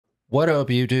What up,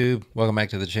 YouTube? Welcome back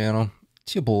to the channel.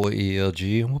 It's your boy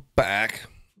ELG, and we're back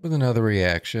with another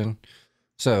reaction.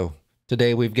 So,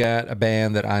 today we've got a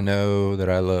band that I know that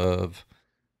I love.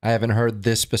 I haven't heard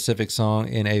this specific song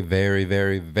in a very,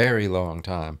 very, very long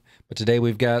time. But today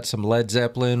we've got some Led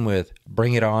Zeppelin with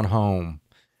Bring It On Home.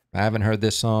 I haven't heard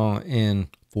this song in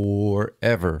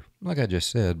forever, like I just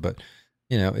said, but,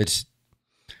 you know, it's...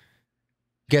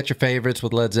 Get your favorites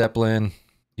with Led Zeppelin.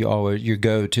 You always your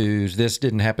go-tos. This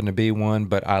didn't happen to be one,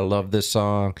 but I love this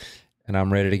song and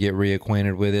I'm ready to get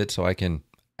reacquainted with it so I can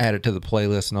add it to the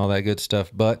playlist and all that good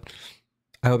stuff. But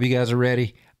I hope you guys are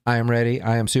ready. I am ready.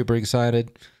 I am super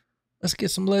excited. Let's get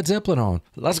some Led Zeppelin on.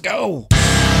 Let's go.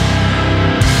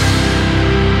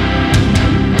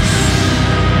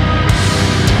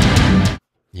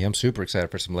 Yeah, I'm super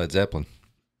excited for some Led Zeppelin.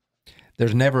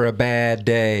 There's never a bad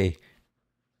day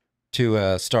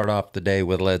to start off the day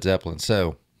with Led Zeppelin.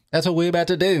 So that's what we're about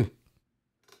to do.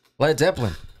 Led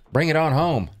Zeppelin, bring it on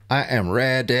home. I am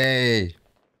ready.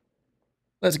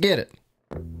 Let's get it.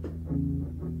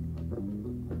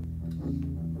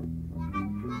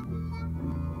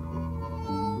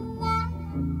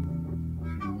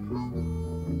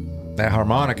 That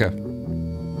harmonica.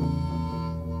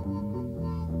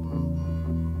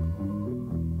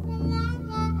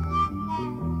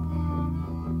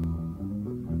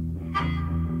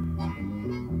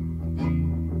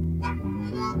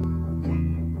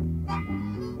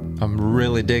 I'm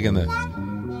really digging the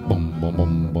boom boom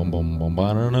boom boom boom boom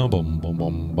boom boom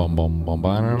boom boom boom boom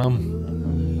boom.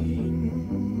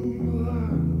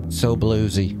 So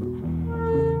bluesy.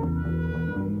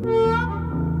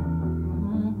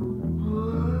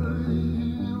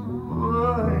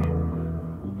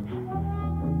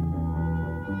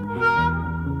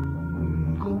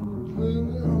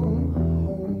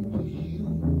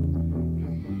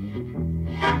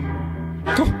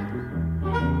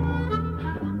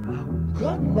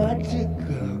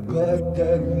 Got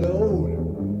that load.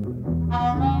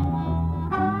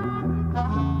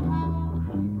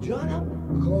 John,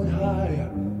 I'm going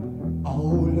higher,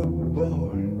 all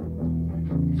aboard.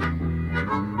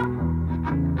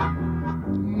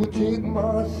 I'ma take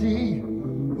my seat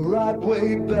right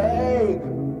way back.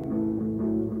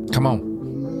 Come on.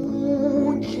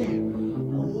 Ooh, yeah.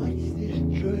 Watch this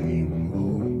train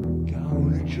roll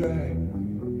down the track.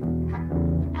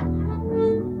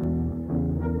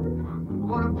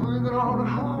 Bring it on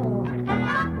home.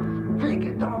 Bring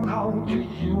it on home to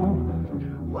you.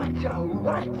 Watch out,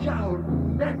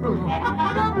 never.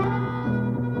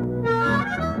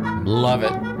 Love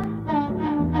it.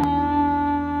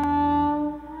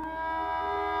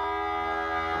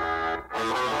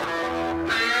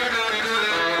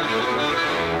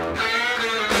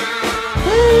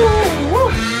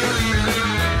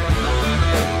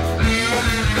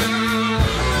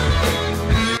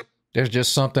 There's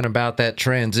just something about that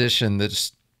transition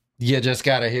that's, you just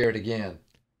gotta hear it again.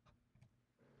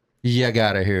 You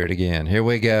gotta hear it again. Here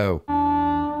we go. I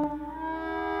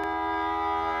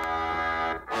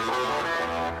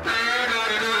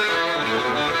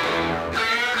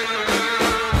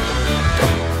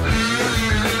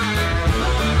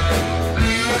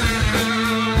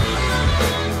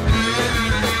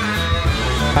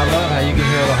love how you can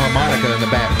hear the harmonica in the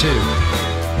back too.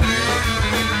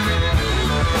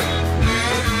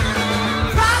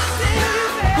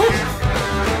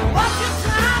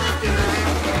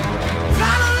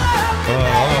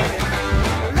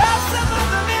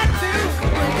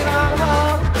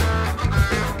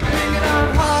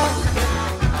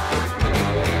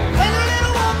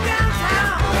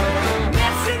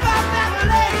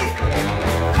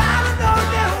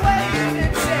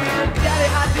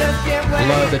 I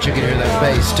love that you can hear that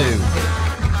bass too.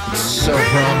 It's so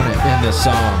prominent in this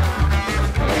song.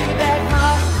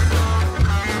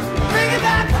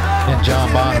 And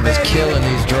John Bonham is killing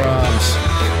these drums.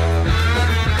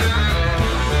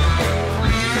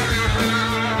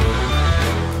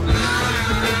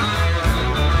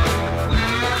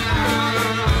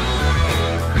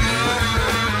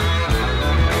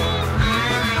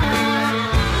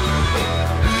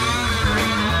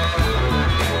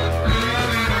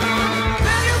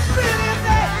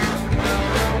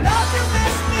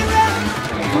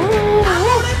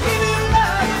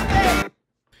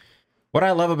 What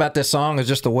I love about this song is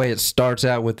just the way it starts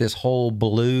out with this whole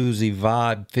bluesy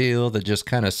vibe feel that just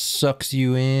kind of sucks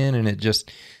you in and it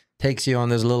just takes you on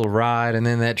this little ride, and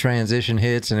then that transition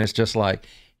hits and it's just like,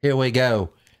 here we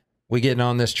go. We getting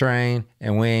on this train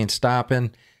and we ain't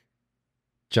stopping.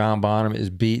 John Bonham is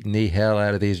beating the hell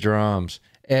out of these drums.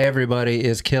 Everybody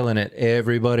is killing it.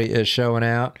 Everybody is showing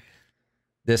out.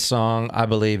 This song, I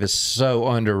believe, is so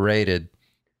underrated.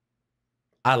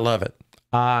 I love it.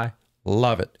 I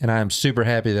love it. And I am super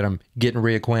happy that I'm getting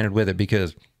reacquainted with it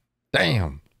because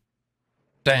damn,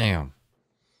 damn,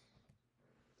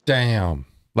 damn.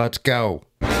 Let's go.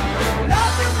 Is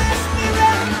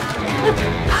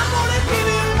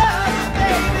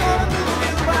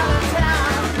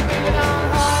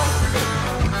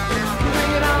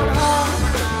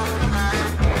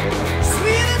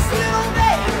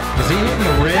he hitting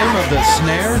the rim of the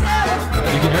snare?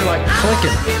 You can hear like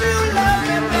clicking.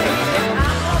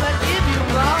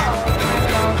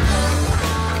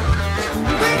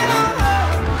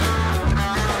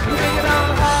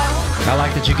 I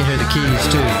like that you can hear the keys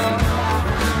too.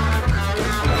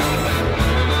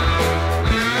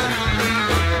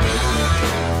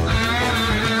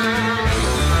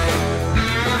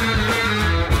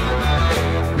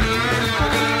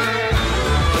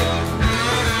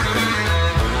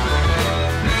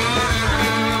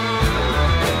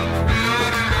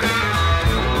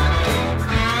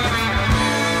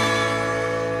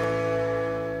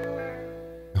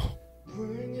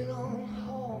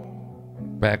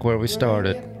 Back where we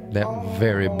started, that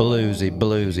very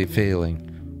bluesy feeling.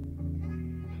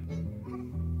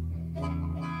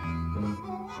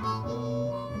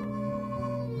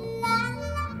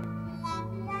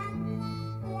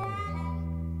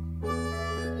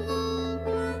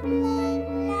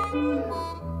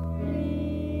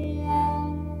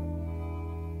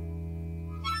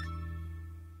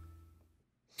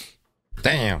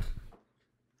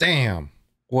 Damn,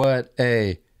 what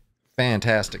a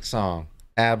fantastic song.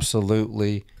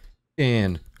 Absolutely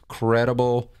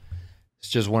incredible. It's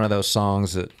just one of those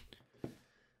songs that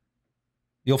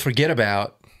you'll forget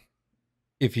about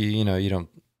if you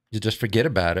just forget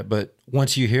about it. But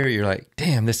once you hear it, you're like,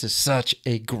 damn, this is such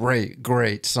a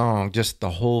great song. Just the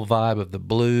whole vibe of the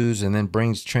blues, and then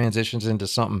transitions into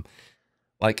something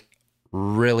like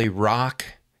really rock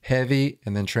heavy,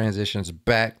 and then transitions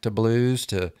back to blues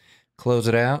to close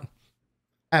it out.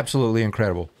 Absolutely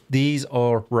incredible. These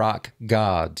are rock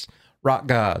gods. Rock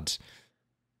gods.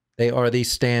 They are the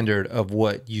standard of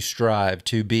what you strive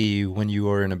to be when you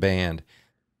are in a band.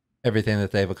 Everything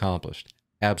that they've accomplished.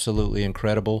 Absolutely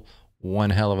incredible.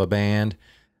 One hell of a band.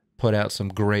 Put out some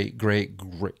great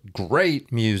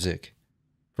music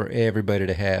for everybody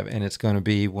to have. And it's going to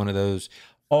be one of those,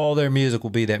 all their music will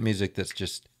be that music that's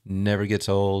just never gets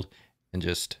old and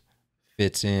just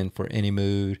fits in for any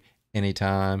mood, any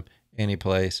time, any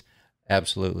place.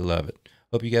 Absolutely love it.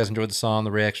 Hope you guys enjoyed the song,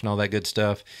 the reaction, all that good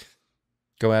stuff.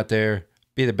 Go out there,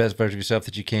 be the best version of yourself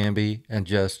that you can be, and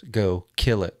just go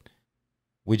kill it.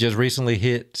 We just recently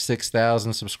hit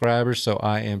 6,000 subscribers, so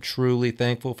I am truly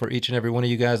thankful for each and every one of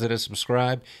you guys that have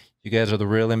subscribed. You guys are the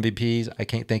real MVPs. I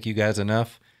can't thank you guys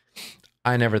enough.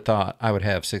 I never thought I would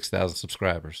have 6,000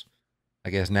 subscribers.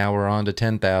 I guess now we're on to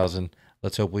 10,000.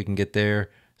 Let's hope we can get there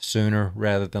sooner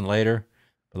rather than later.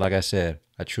 But like I said,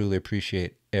 I truly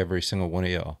appreciate every single one of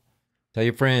y'all. Tell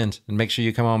your friends and make sure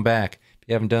you come on back. If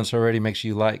you haven't done so already, make sure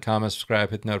you like, comment, subscribe,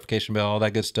 hit the notification bell, all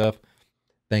that good stuff.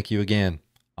 Thank you again.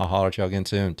 I'll holler at y'all again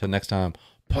soon. Until next time,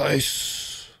 peace.